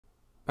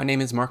My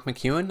name is Mark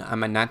McEwen.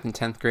 I'm a 9th and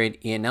 10th grade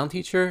ENL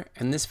teacher,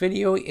 and this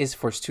video is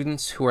for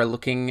students who are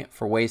looking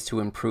for ways to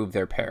improve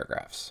their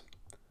paragraphs.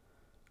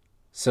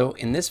 So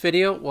in this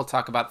video, we'll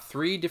talk about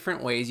 3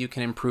 different ways you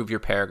can improve your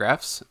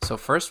paragraphs. So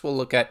first, we'll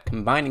look at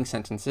combining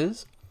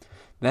sentences,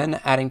 then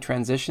adding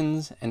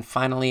transitions, and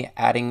finally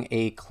adding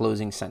a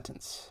closing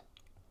sentence.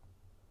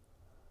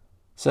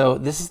 So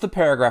this is the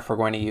paragraph we're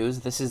going to use.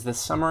 This is the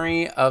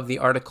summary of the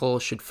article,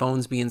 Should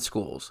Phones Be in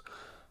Schools?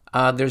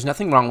 There's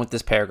nothing wrong with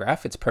this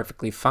paragraph. It's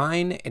perfectly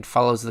fine. It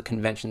follows the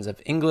conventions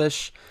of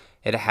English.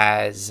 It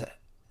has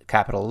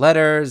capital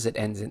letters.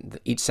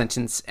 Each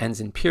sentence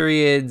ends in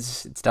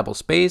periods. It's double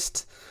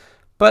spaced.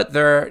 But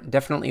there are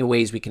definitely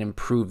ways we can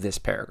improve this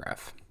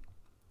paragraph.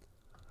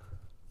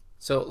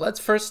 So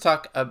let's first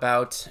talk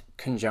about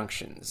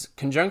conjunctions.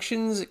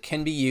 Conjunctions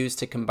can be used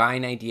to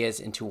combine ideas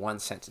into one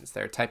sentence.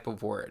 They're a type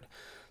of word.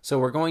 So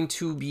we're going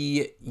to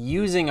be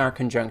using our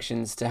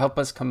conjunctions to help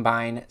us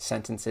combine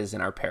sentences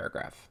in our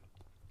paragraph.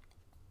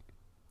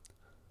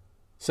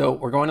 So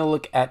we're going to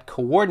look at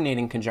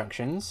coordinating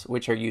conjunctions,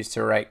 which are used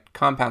to write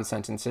compound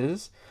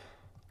sentences.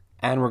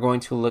 And we're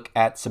going to look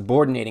at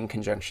subordinating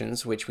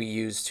conjunctions, which we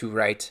use to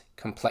write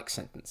complex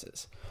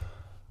sentences.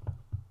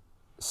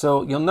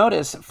 So you'll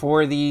notice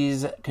for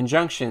these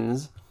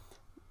conjunctions,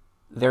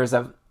 there's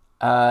a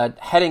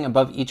heading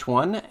above each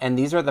one, and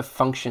these are the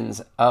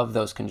functions of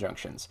those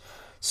conjunctions.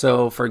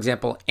 So for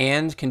example,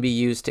 and can be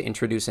used to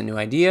introduce a new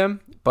idea,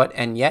 but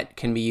and yet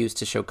can be used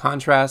to show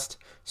contrast,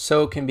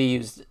 so can be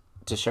used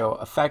to show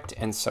effect,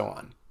 and so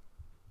on.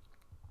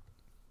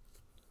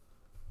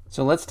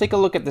 So let's take a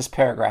look at this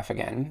paragraph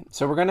again.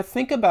 So we're going to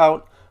think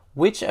about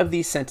which of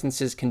these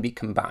sentences can be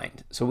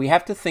combined. So we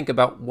have to think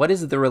about what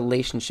is the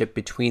relationship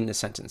between the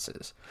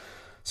sentences.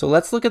 So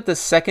let's look at the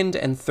second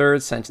and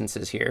third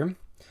sentences here.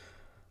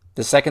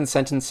 The second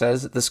sentence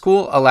says, the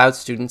school allowed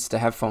students to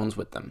have phones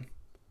with them.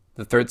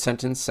 The third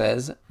sentence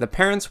says, the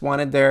parents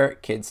wanted their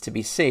kids to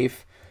be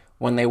safe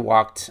when they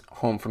walked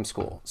home from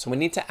school. So we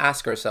need to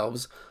ask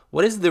ourselves,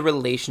 what is the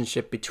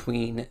relationship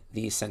between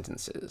these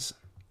sentences?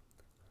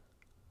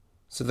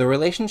 So the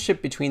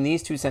relationship between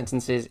these two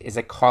sentences is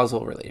a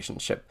causal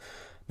relationship.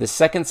 The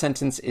second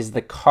sentence is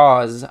the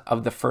cause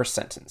of the first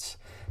sentence.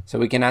 So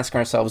we can ask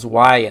ourselves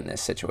why in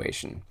this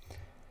situation.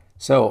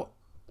 So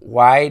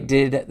why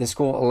did the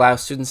school allow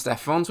students to have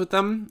phones with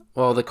them?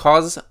 Well, the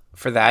cause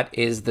for that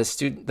is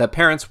the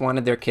parents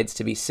wanted their kids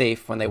to be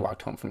safe when they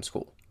walked home from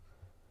school.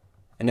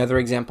 Another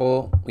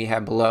example we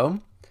have below.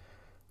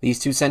 These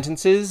two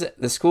sentences,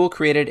 the school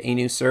created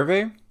a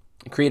survey.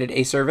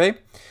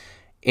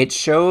 It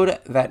showed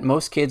that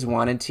most kids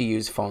wanted to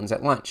use phones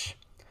at lunch.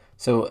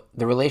 So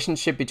the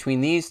relationship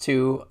between these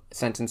two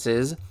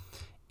sentences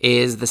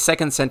is the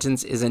second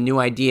sentence is a new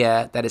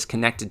idea that is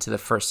connected to the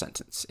first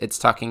sentence. It's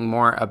talking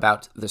more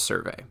about the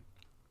survey.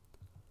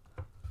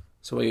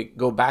 So we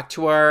go back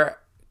to our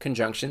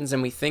conjunctions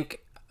and we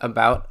think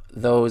about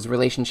those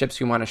relationships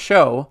we want to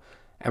show,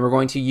 and we're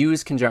going to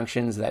use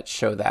conjunctions that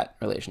show that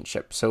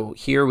relationship. So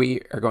here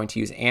we are going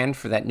to use and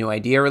for that new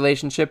idea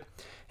relationship,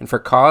 and for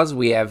cause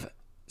we have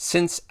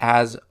since,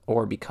 as,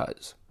 or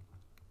because.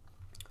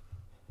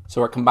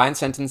 So our combined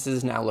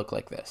sentences now look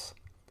like this.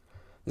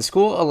 The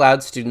school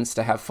allowed students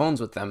to have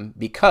phones with them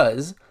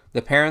because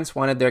the parents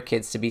wanted their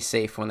kids to be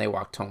safe when they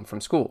walked home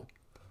from school.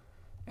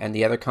 And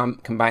the other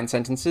combined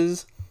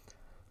sentences,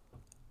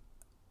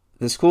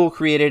 the school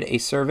created a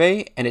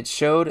survey and it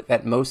showed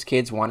that most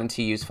kids wanted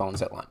to use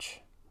phones at lunch.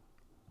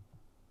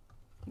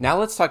 Now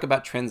let's talk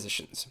about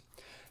transitions.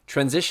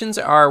 Transitions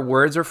are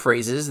words or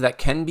phrases that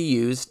can be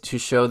used to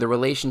show the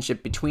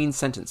relationship between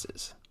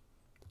sentences.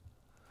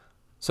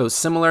 So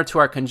similar to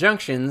our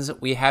conjunctions,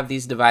 we have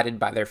these divided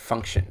by their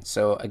function.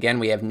 So again,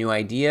 we have new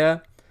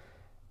idea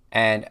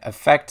and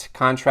effect,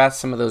 contrast,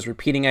 some of those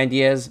repeating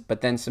ideas,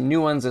 but then some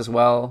new ones as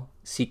well,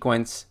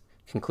 sequence,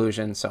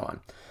 conclusion, so on.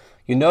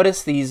 You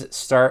notice these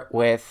start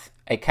with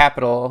a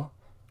capital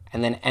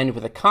and then end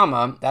with a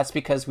comma. That's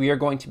because we are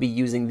going to be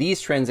using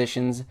these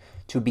transitions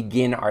to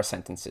begin our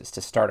sentences,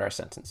 to start our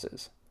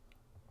sentences.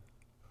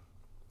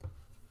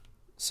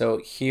 So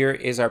here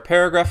is our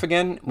paragraph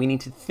again. We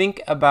need to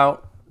think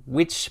about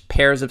which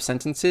pairs of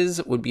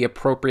sentences would be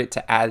appropriate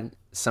to add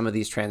some of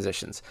these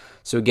transitions.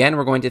 So again,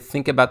 we're going to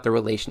think about the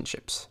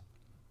relationships.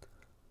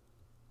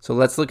 So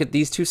let's look at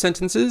these two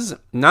sentences.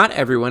 Not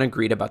everyone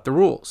agreed about the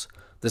rules.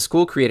 The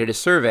school created a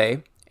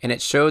survey and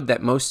it showed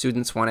that most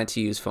students wanted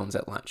to use phones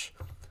at lunch.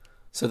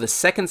 So the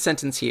second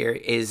sentence here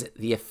is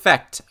the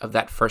effect of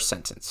that first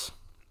sentence.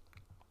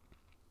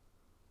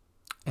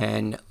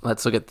 And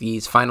let's look at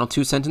these final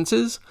two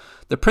sentences.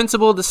 The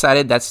principal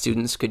decided that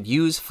students could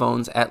use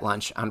phones at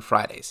lunch on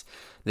Fridays.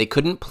 They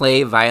couldn't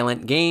play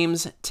violent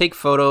games, take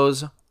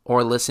photos,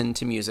 or listen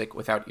to music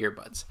without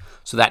earbuds.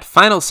 So that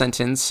final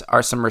sentence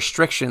are some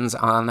restrictions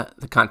on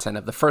the content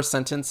of the first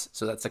sentence.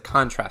 So that's a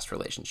contrast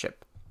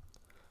relationship.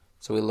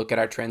 So we look at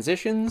our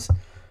transitions.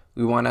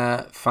 We want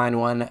to find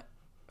one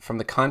from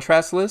the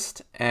contrast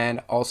list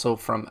and also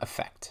from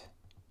effect.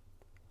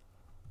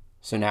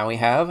 So now we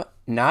have,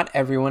 not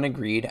everyone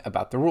agreed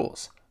about the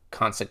rules.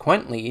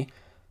 Consequently,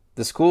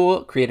 The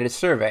school created a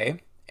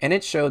survey, and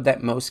it showed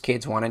that most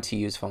kids wanted to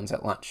use phones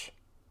at lunch.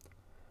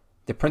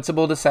 The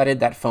principal decided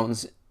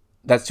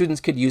that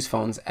students could use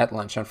phones at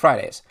lunch on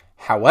Fridays.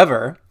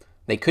 However,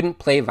 they couldn't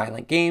play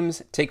violent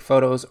games, take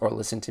photos, or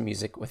listen to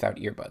music without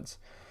earbuds.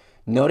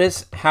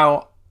 Notice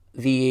how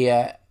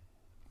the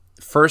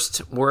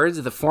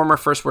former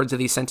first words of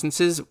these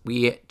sentences,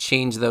 we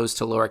change those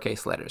to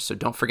lowercase letters. So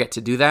don't forget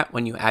to do that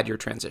when you add your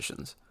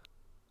transitions.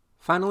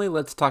 Finally,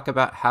 let's talk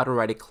about how to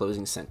write a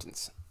closing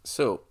sentence.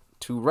 So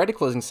to write a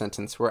closing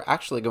sentence, we're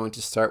actually going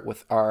to start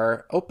with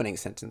our opening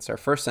sentence, our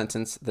first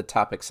sentence, the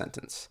topic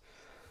sentence.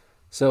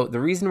 So the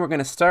reason we're going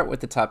to start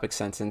with the topic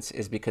sentence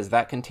is because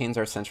that contains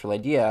our central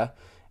idea,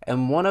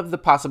 and one of the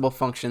possible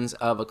functions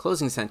of a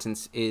closing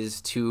sentence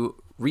is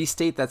to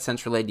restate that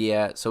central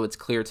idea so it's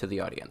clear to the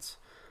audience.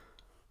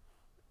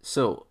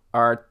 So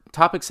our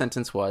topic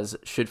sentence was,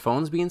 should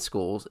phones be in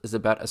schools, is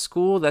about a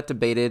school that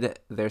debated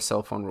their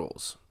cell phone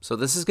rules. So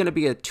this is going to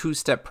be a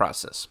two-step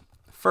process.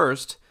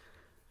 First,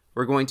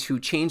 we're going to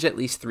change at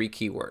least 3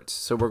 keywords.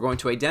 So we're going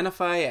to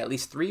identify at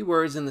least 3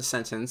 words in the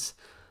sentence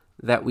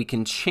that we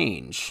can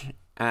change,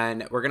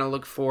 and we're going to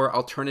look for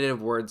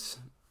alternative words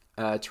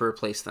to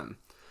replace them.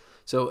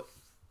 So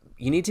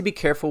you need to be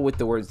careful with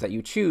the words that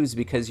you choose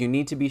because you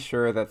need to be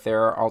sure that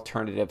there are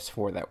alternatives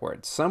for that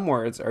word. Some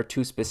words are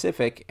too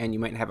specific and you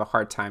might have a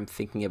hard time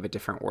thinking of a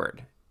different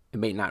word. It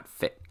may not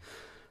fit.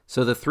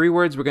 So the 3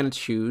 words we're going to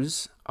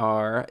choose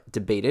are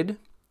debated,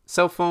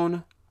 cell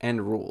phone,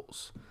 and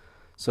rules.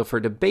 So for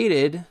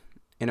debated,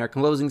 in our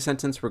closing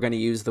sentence, we're going to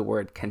use the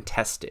word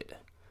contested.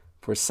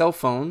 For cell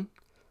phone,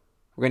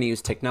 we're going to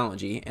use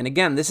technology. And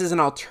again, this is an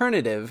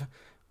alternative,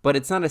 but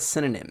it's not a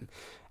synonym.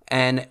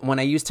 And when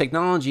I use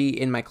technology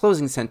in my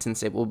closing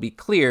sentence, it will be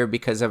clear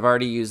because I've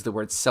already used the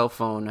word cell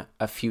phone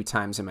a few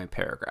times in my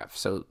paragraph.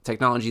 So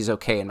technology is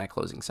okay in my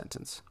closing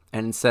sentence.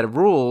 And instead of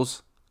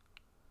rules,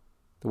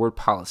 the word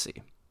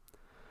policy.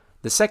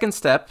 The second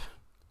step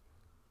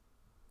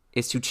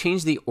is to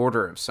change the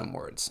order of some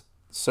words.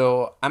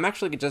 So I'm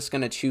actually just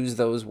going to choose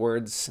those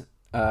words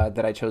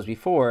that I chose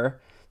before.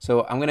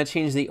 So I'm going to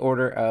change the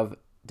order of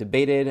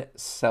debated,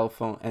 cell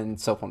phone, and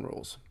cell phone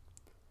rules.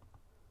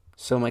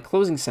 So my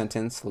closing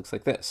sentence looks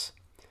like this.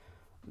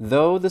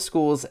 Though the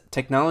school's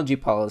technology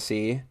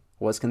policy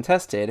was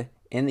contested,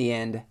 in the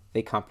end,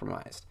 they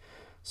compromised.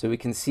 So we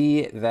can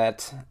see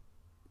that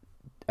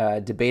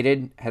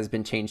debated has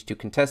been changed to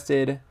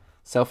contested,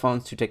 cell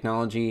phones to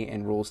technology,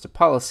 and rules to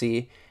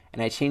policy.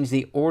 And I changed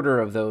the order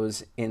of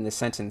those in the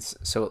sentence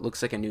so it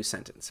looks like a new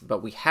sentence.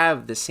 But we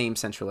have the same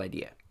central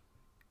idea.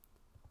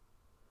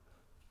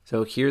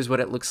 So here's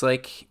what it looks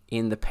like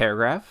in the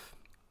paragraph.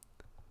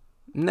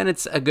 And then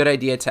it's a good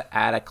idea to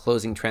add a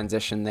closing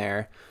transition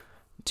there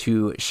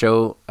to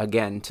show,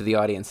 again, to the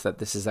audience that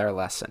this is our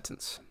last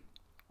sentence.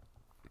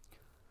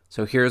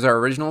 So here's our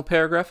original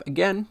paragraph.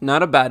 Again,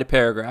 not a bad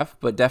paragraph,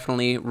 but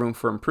definitely room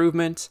for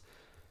improvement.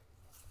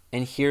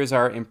 And here's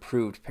our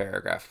improved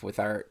paragraph with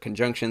our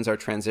conjunctions, our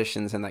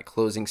transitions, and that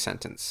closing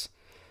sentence.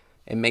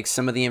 It makes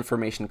some of the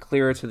information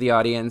clearer to the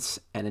audience,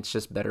 and it's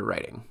just better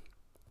writing.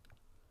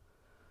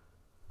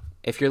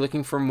 If you're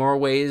looking for more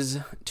ways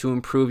to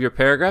improve your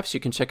paragraphs, you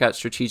can check out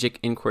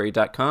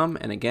strategicinquiry.com.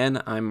 And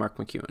again, I'm Mark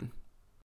McEwen.